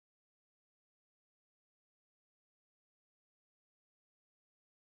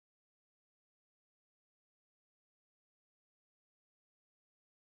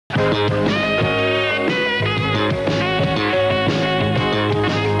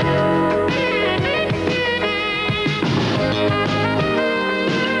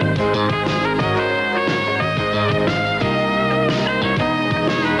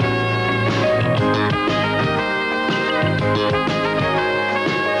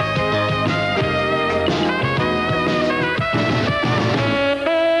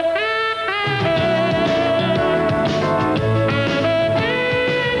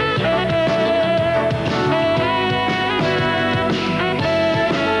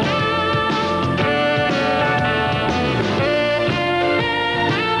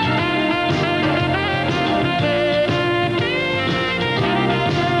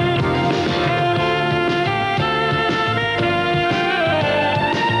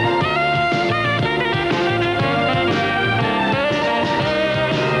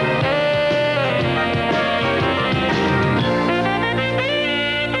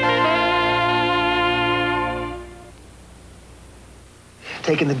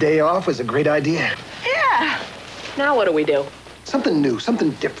Taking the day off was a great idea. Yeah. Now what do we do? Something new,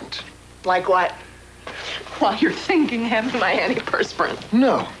 something different. Like what? While you're thinking, have my antiperspirant.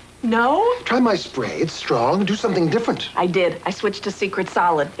 No. No? Try my spray. It's strong. Do something different. I did. I switched to Secret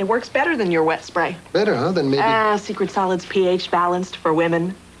Solid. It works better than your wet spray. Better, huh? Then maybe... Secret Solid's pH balanced for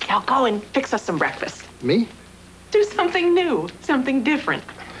women. Now go and fix us some breakfast. Me? Do something new, something different.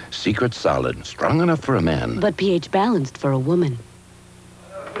 Secret Solid, strong enough for a man. But pH balanced for a woman.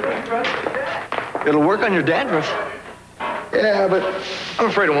 It'll work on your dandruff. Yeah, but I'm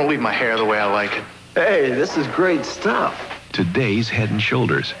afraid it won't leave my hair the way I like it. Hey, this is great stuff. Today's Head &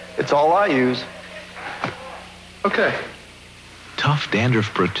 Shoulders. It's all I use. Okay. Tough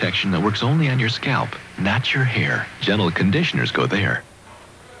dandruff protection that works only on your scalp, not your hair. Gentle conditioners go there.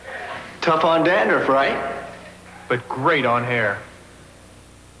 Tough on dandruff, right? But great on hair.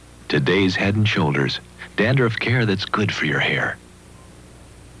 Today's Head & Shoulders. Dandruff care that's good for your hair.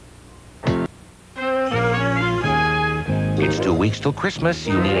 It's 2 weeks till Christmas.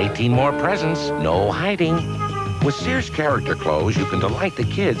 You need 18 more presents. No hiding. With Sears character clothes, you can delight the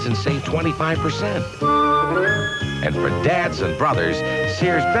kids and save 25%. And for dads and brothers,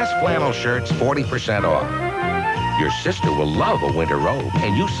 Sears best flannel shirts, 40% off. Your sister will love a winter robe,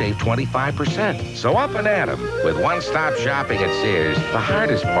 and you save 25%. So up and at 'em. With one-stop shopping at Sears, the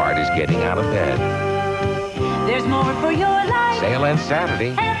hardest part is getting out of bed. There's more for your life. Sale ends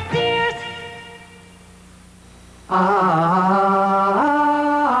Saturday. At Sears.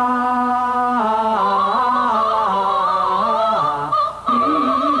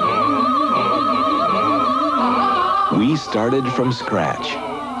 We started from scratch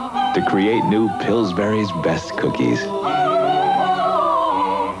to create new Pillsbury's best cookies.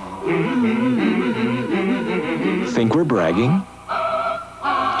 Think we're bragging?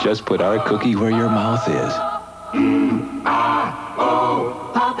 Just put our cookie where your mouth is.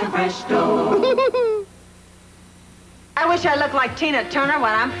 Pop and fresh dough. I wish I looked like Tina Turner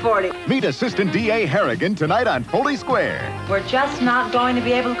when I'm 40. Meet Assistant D.A. Harrigan tonight on Foley Square. We're just not going to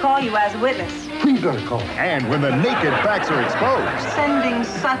be able to call you as a witness. Who are you going to call? And when the naked facts are exposed, Sending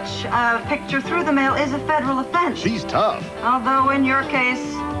such a picture through the mail is a federal offense. she's tough. Although in your case,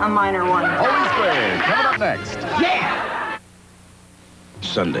 a minor one. Foley Square, coming up next.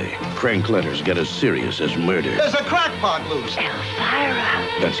 Sunday, crank letters get as serious as murder. There's a crackpot loose.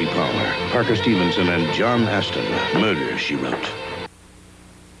 Betsy Palmer, Parker Stevenson, and John Aston. Murder, she wrote.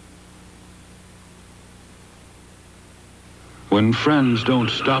 When friends don't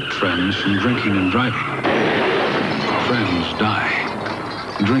stop friends from drinking and driving, friends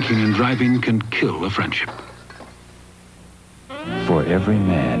die. Drinking and driving can kill a friendship. For every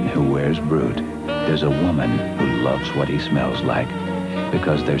man who wears Brut, there's a woman who loves what he smells like.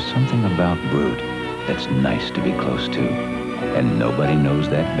 Because there's something about Brut that's nice to be close to. And nobody knows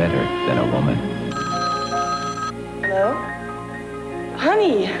that better than a woman. Hello?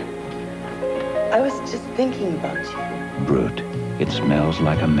 Honey, I was just thinking about you. Brut. It smells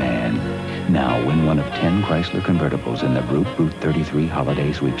like a man. Now win one of 10 Chrysler convertibles in the Brut 33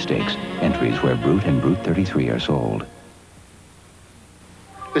 Holiday Sweepstakes. Entries where Brut and Brut 33 are sold.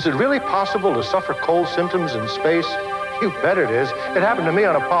 Is it really possible to suffer cold symptoms in space? You bet it is. It happened to me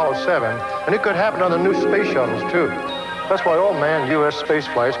on Apollo 7, and it could happen on the new space shuttles, too. That's why all manned U.S. space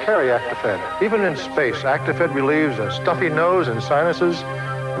flights carry Actifed. Even in space, Actifed relieves a stuffy nose and sinuses,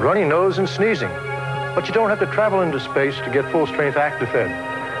 runny nose and sneezing. But you don't have to travel into space to get full-strength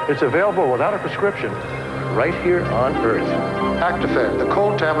Actifed. It's available without a prescription, right here on Earth. Actifed, the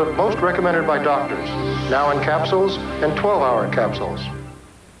cold tablet most recommended by doctors. Now in capsules and 12-hour capsules.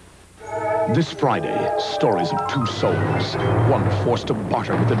 This Friday, stories of two souls. One forced to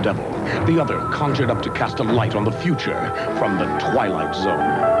barter with the devil. The other conjured up to cast a light on the future from the Twilight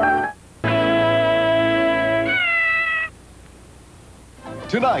Zone.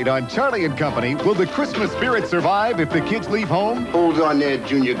 Tonight on Charlie and Company, will the Christmas spirit survive if the kids leave home? Hold on there,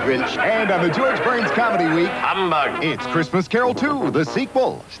 Junior Grinch. And on the George Burns Comedy Week, Humbug. it's Christmas Carol 2, the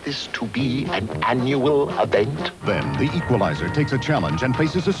sequel. Is this to be an annual event? Then the Equalizer takes a challenge and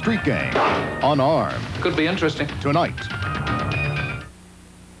faces a street gang, unarmed. Could be interesting. Tonight.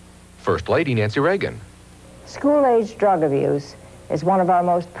 First Lady Nancy Reagan. School-age drug abuse is one of our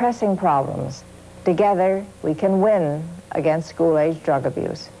most pressing problems. Together, we can win against school-age drug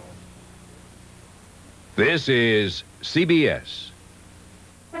abuse. This is CBS.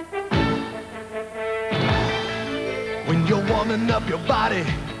 When you're warming up your body,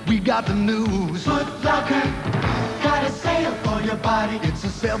 we got the news. Footlocker, got a sale for your body. It's a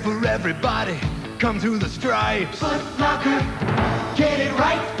sale for everybody. Come to the stripes. Footlocker, get it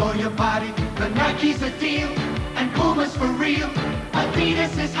right for your body. The Nike's a deal, and Puma's for real.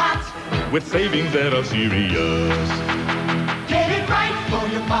 Adidas is hot, with savings that are serious. Get it right for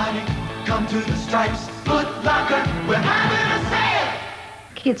your body. Come to the stripes. Footlocker, we're having a sale.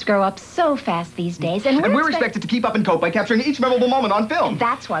 Kids grow up so fast these days, and we're expected to keep up and cope by capturing each memorable moment on film. And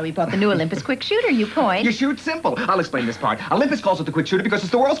that's why we bought the new Olympus Quick Shooter, you point. You shoot simple. I'll explain this part. Olympus calls it the Quick Shooter because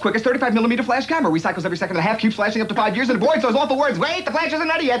it's the world's quickest 35mm flash camera. Recycles every second and a half, keeps flashing up to 5 years, and avoids those awful words. Wait, the flash isn't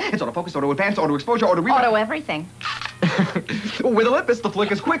ready yet. It's autofocus, auto advance, auto exposure, auto rewind. Auto everything. With Olympus, the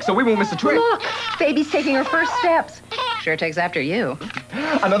flick is quick, so we won't miss a trick. Look, baby's taking her first steps. Sure takes after you.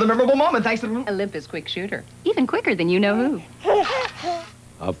 Another memorable moment, thanks to Olympus Quick Shooter. Even quicker than you know who.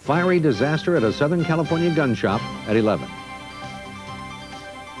 A fiery disaster at a Southern California gun shop at 11.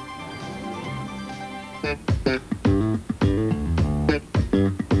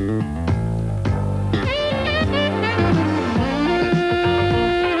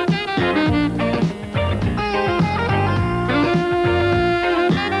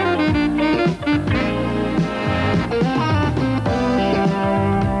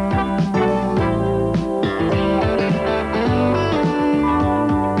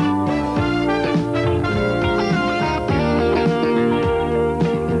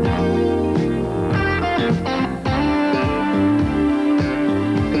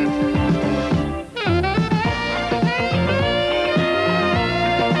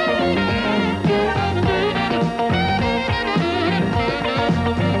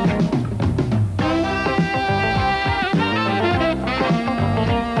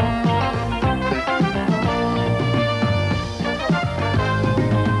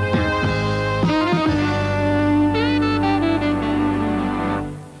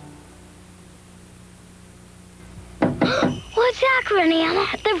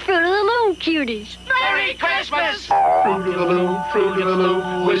 The Fruit of the Loom cuties. Merry Christmas! Fruit of the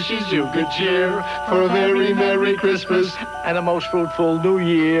Loom wishes you good cheer for a very Merry Christmas and a most fruitful New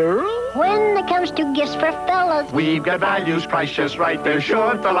Year. When it comes to gifts for fellas, we've got values priced just right. They're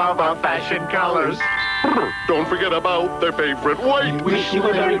sure to love our fashion colors. Don't forget about their favorite white. We wish you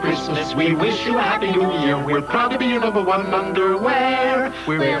a Merry Christmas. We wish you a Happy New Year. We're proud to be your #1 underwear.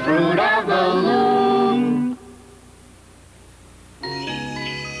 We're Fruit of the Loom.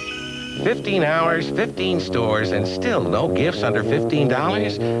 15 hours, 15 stores, and still no gifts under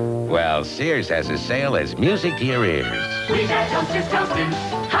 $15? Well, Sears has a sale as music to your ears. We've got toasters toasting,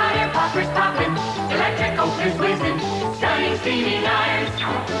 hot air poppers popping, electric coasters whizzing, stunning steaming irons,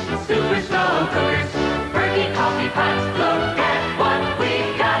 super slow cookers, Berkey coffee pots. Look at what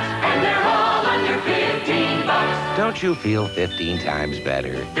we've got, and they're all under $15. Don't you feel 15 times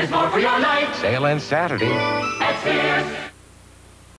better? There's more for your life. Sale ends Saturday. At Sears.